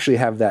you actually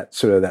have that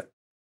sort of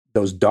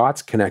those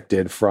dots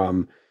connected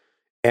from,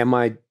 am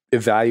I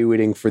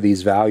evaluating for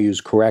these values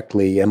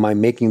correctly? Am I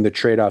making the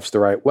trade-offs the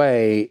right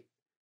way?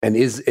 And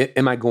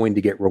am I going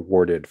to get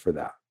rewarded for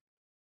that?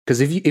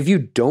 Because if you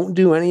don't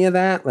do any of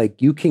that,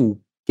 like, you can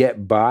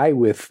get by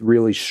with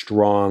really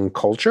strong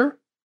culture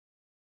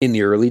in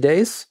the early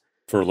days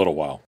for a little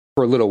while,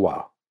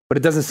 but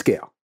it doesn't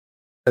scale,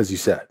 as you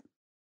said.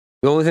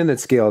 The only thing that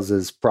scales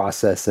is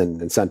process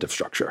and incentive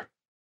structure.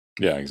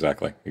 Yeah,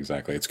 exactly.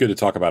 It's good to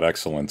talk about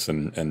excellence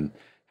and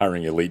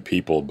hiring elite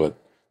people, but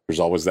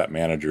there's always that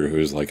manager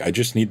who's like, I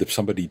just need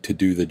somebody to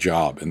do the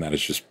job. And that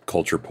is just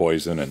culture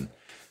poison and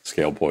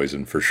scale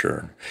poison for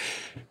sure.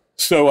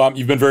 So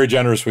you've been very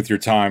generous with your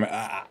time.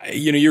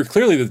 You're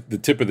clearly the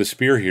tip of the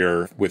spear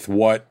here with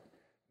what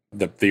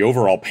the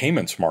overall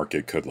payments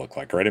market could look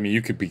like, right? I mean,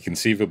 you could be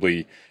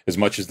conceivably, as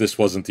much as this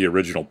wasn't the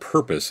original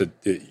purpose,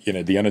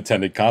 the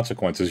unintended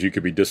consequences, you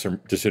could be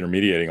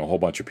disintermediating a whole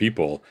bunch of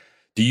people.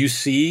 Do you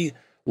see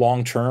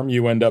long-term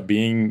you end up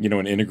being,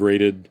 an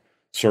integrated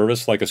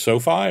service like a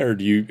SoFi, or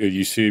do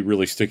you see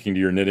really sticking to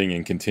your knitting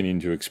and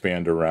continuing to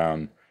expand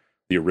around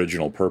the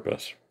original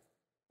purpose?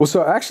 Well,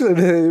 so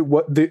actually,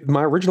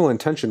 my original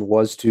intention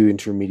was to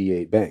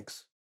intermediate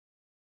banks.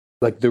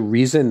 Like, the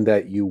reason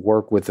that you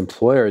work with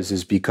employers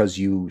is because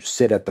you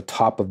sit at the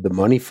top of the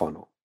money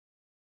funnel.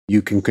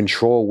 You can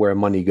control where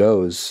money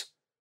goes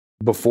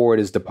before it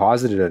is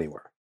deposited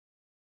anywhere.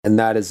 And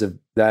that is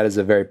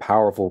a very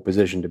powerful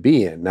position to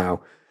be in.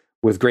 Now,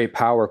 with great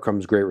power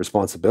comes great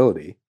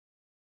responsibility.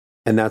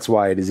 And that's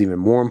why it is even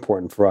more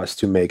important for us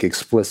to make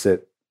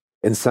explicit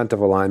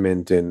incentive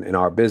alignment in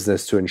our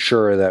business to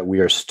ensure that we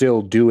are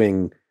still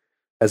doing,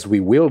 as we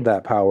wield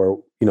that power,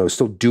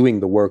 still doing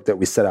the work that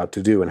we set out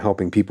to do and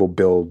helping people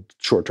build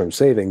short-term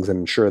savings and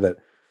ensure that,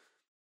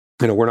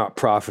 we're not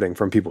profiting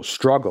from people's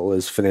struggle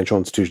as financial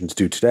institutions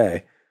do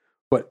today.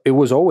 But it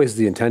was always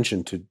the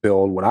intention to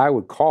build what I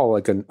would call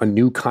like a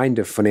new kind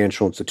of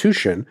financial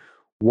institution,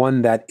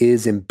 one that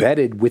is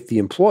embedded with the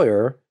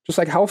employer, just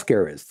like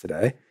healthcare is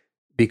today.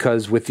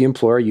 Because with the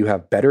employer, you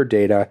have better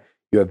data,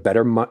 you have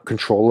better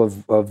control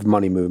of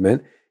money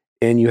movement,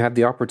 and you have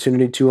the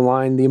opportunity to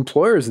align the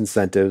employer's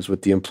incentives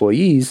with the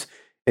employees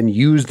and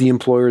use the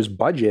employer's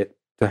budget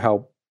to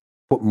help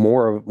put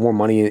more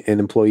money in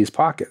employees'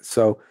 pockets.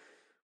 So,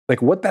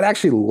 like, what that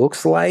actually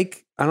looks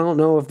like, I don't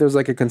know if there's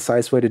like a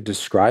concise way to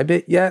describe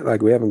it yet.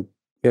 Like, we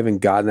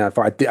haven't gotten that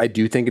far. I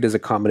do think it is a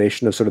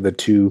combination of sort of the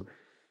two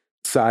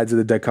sides of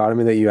the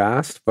dichotomy that you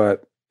asked,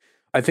 but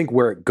I think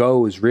where it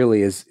goes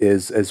really is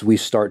as we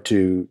start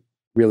to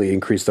really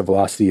increase the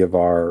velocity of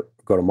our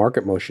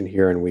go-to-market motion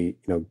here, and we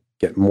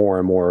get more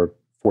and more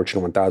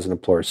Fortune 1000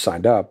 employers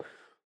signed up.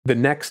 The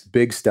next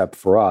big step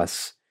for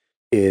us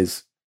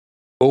is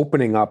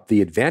opening up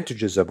the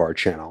advantages of our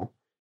channel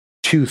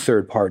to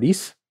third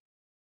parties,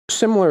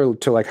 similar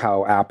to like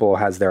how Apple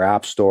has their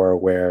App Store,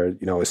 where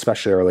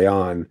especially early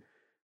on,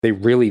 they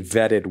really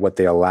vetted what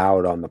they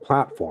allowed on the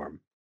platform.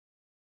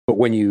 But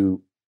when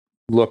you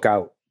look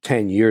out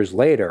 10 years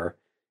later,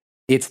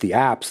 it's the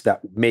apps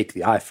that make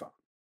the iPhone.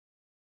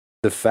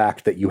 The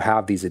fact that you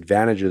have these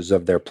advantages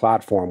of their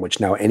platform, which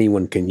now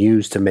anyone can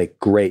use to make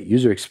great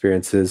user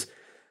experiences,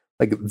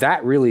 like,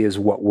 that really is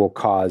what will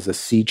cause a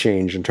sea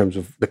change in terms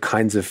of the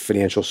kinds of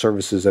financial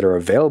services that are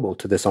available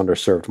to this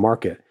underserved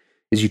market.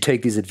 Is you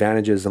take these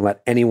advantages and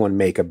let anyone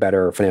make a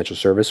better financial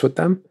service with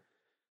them,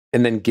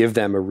 and then give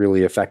them a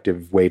really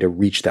effective way to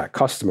reach that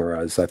customer,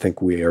 as I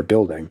think we are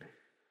building.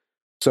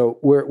 So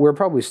we're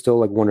probably still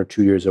like 1 or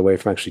 2 years away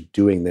from actually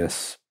doing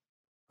this,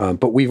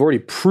 but we've already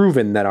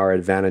proven that our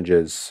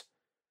advantages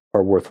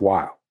are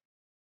worthwhile.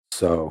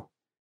 So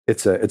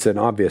it's an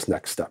obvious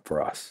next step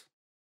for us.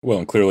 Well,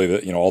 and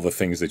clearly, all the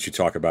things that you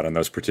talk about in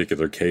those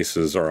particular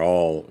cases are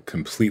all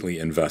completely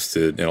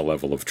invested in a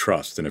level of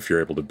trust. And if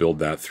you're able to build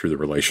that through the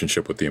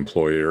relationship with the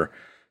employer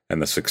and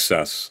the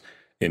success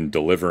in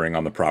delivering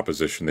on the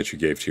proposition that you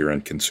gave to your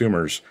end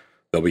consumers,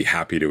 they'll be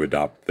happy to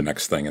adopt the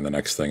next thing and the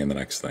next thing and the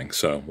next thing.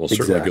 So, well,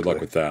 certainly good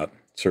luck with that.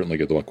 Certainly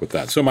good luck with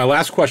that. So my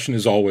last question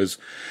is always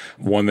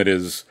one that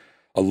is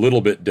a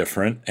little bit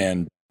different,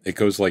 and it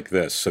goes like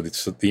this. So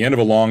it's at the end of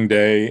a long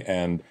day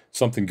and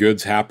something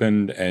good's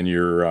happened, and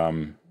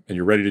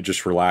you're ready to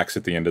just relax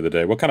at the end of the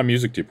day. What kind of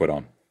music do you put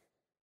on?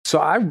 So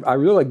I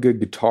really like good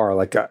guitar.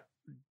 Like, I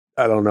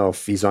don't know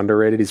if he's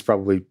underrated. He's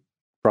probably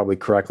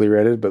correctly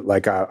rated, but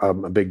like,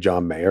 I'm a big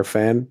John Mayer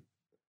fan,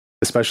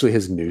 especially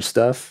his new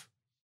stuff.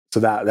 So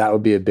that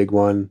would be a big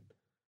one.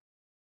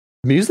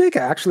 Music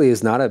actually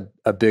is not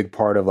a big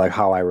part of like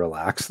how I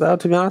relax, though,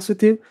 to be honest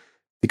with you,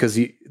 because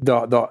this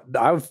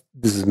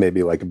is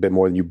maybe like a bit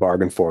more than you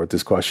bargained for with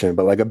this question,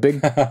 but like a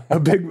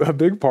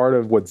big part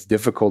of what's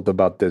difficult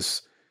about the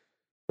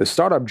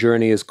startup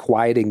journey is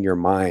quieting your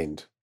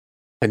mind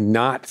and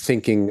not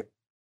thinking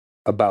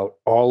about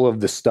all of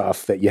the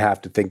stuff that you have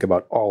to think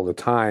about all the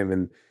time,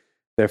 and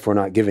therefore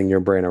not giving your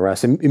brain a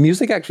rest. And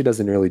music actually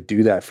doesn't really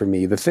do that for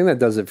me. The thing that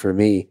does it for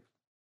me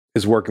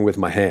is working with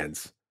my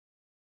hands.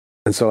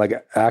 And so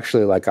like,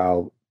 actually, like,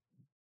 I'll,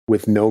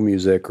 with no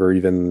music or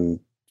even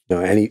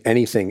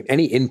anything,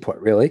 any input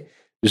really.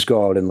 Just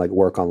go out and like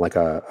work on like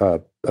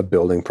a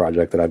building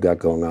project that I've got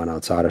going on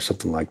outside or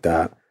something like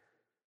that.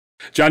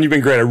 John, you've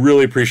been great. I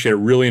really appreciate it.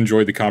 Really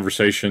enjoyed the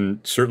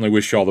conversation. Certainly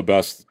wish you all the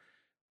best.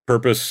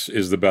 Purpose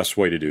is the best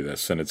way to do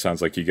this, and it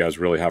sounds like you guys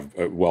really have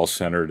it well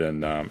centered,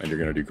 and you're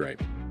going to do great.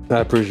 I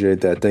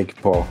appreciate that. Thank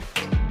you, Paul.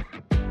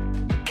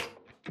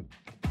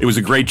 It was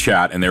a great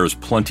chat, and there is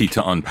plenty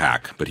to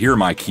unpack, but here are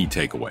my key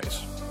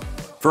takeaways.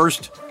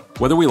 First,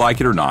 whether we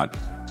like it or not,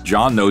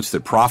 John notes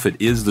that profit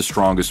is the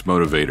strongest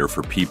motivator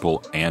for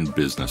people and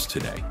business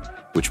today,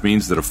 which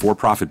means that a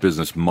for-profit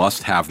business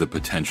must have the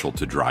potential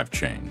to drive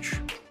change.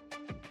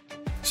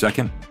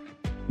 Second,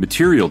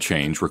 material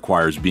change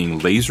requires being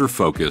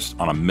laser-focused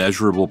on a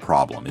measurable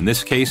problem, in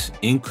this case,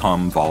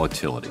 income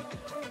volatility.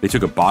 They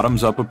took a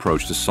bottoms-up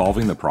approach to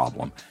solving the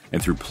problem,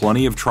 and through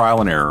plenty of trial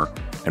and error,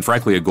 and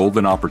frankly a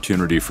golden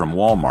opportunity from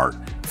Walmart,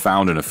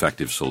 found an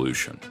effective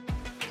solution.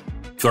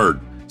 Third,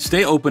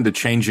 stay open to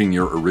changing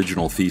your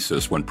original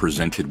thesis when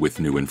presented with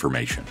new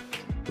information.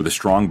 With a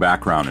strong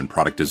background in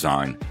product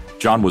design,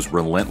 John was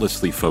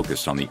relentlessly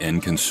focused on the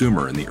end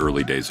consumer in the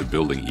early days of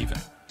building Even.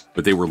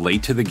 But they were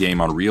late to the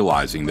game on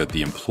realizing that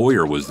the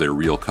employer was their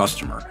real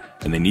customer,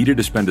 and they needed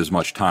to spend as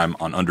much time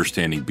on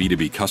understanding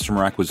B2B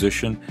customer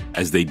acquisition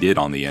as they did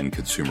on the end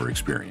consumer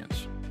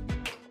experience.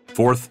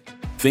 Fourth,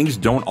 things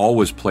don't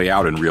always play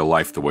out in real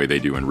life the way they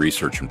do in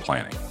research and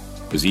planning.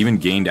 As Even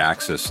gained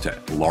access to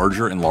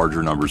larger and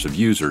larger numbers of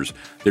users,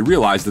 they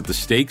realized that the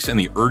stakes and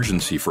the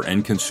urgency for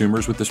end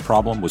consumers with this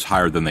problem was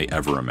higher than they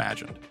ever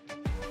imagined.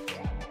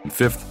 And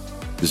fifth,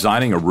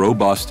 designing a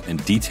robust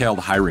and detailed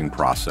hiring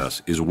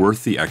process is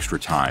worth the extra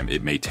time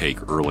it may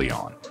take early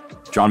on.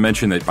 John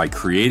mentioned that by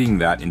creating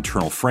that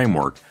internal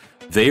framework,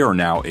 they are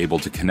now able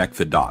to connect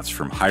the dots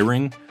from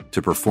hiring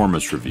to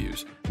performance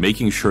reviews,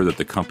 making sure that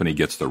the company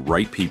gets the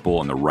right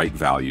people and the right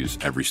values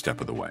every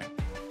step of the way.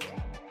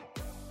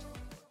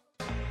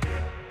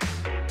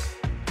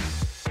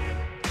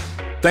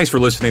 Thanks for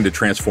listening to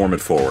Transform It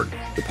Forward,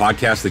 the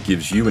podcast that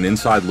gives you an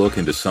inside look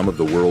into some of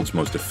the world's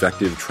most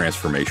effective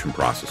transformation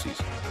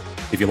processes.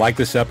 If you like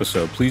this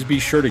episode, please be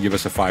sure to give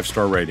us a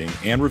 5-star rating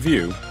and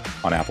review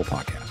on Apple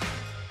Podcasts.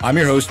 I'm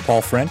your host,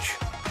 Paul French,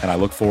 and I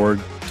look forward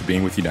to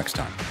being with you next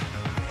time.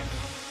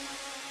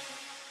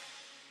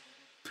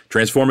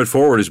 Transform It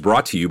Forward is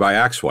brought to you by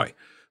Axway,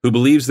 who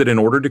believes that in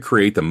order to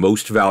create the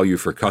most value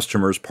for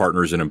customers,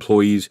 partners, and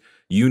employees,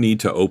 you need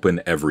to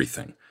open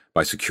everything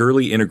by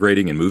securely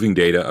integrating and moving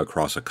data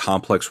across a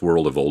complex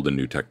world of old and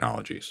new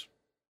technologies.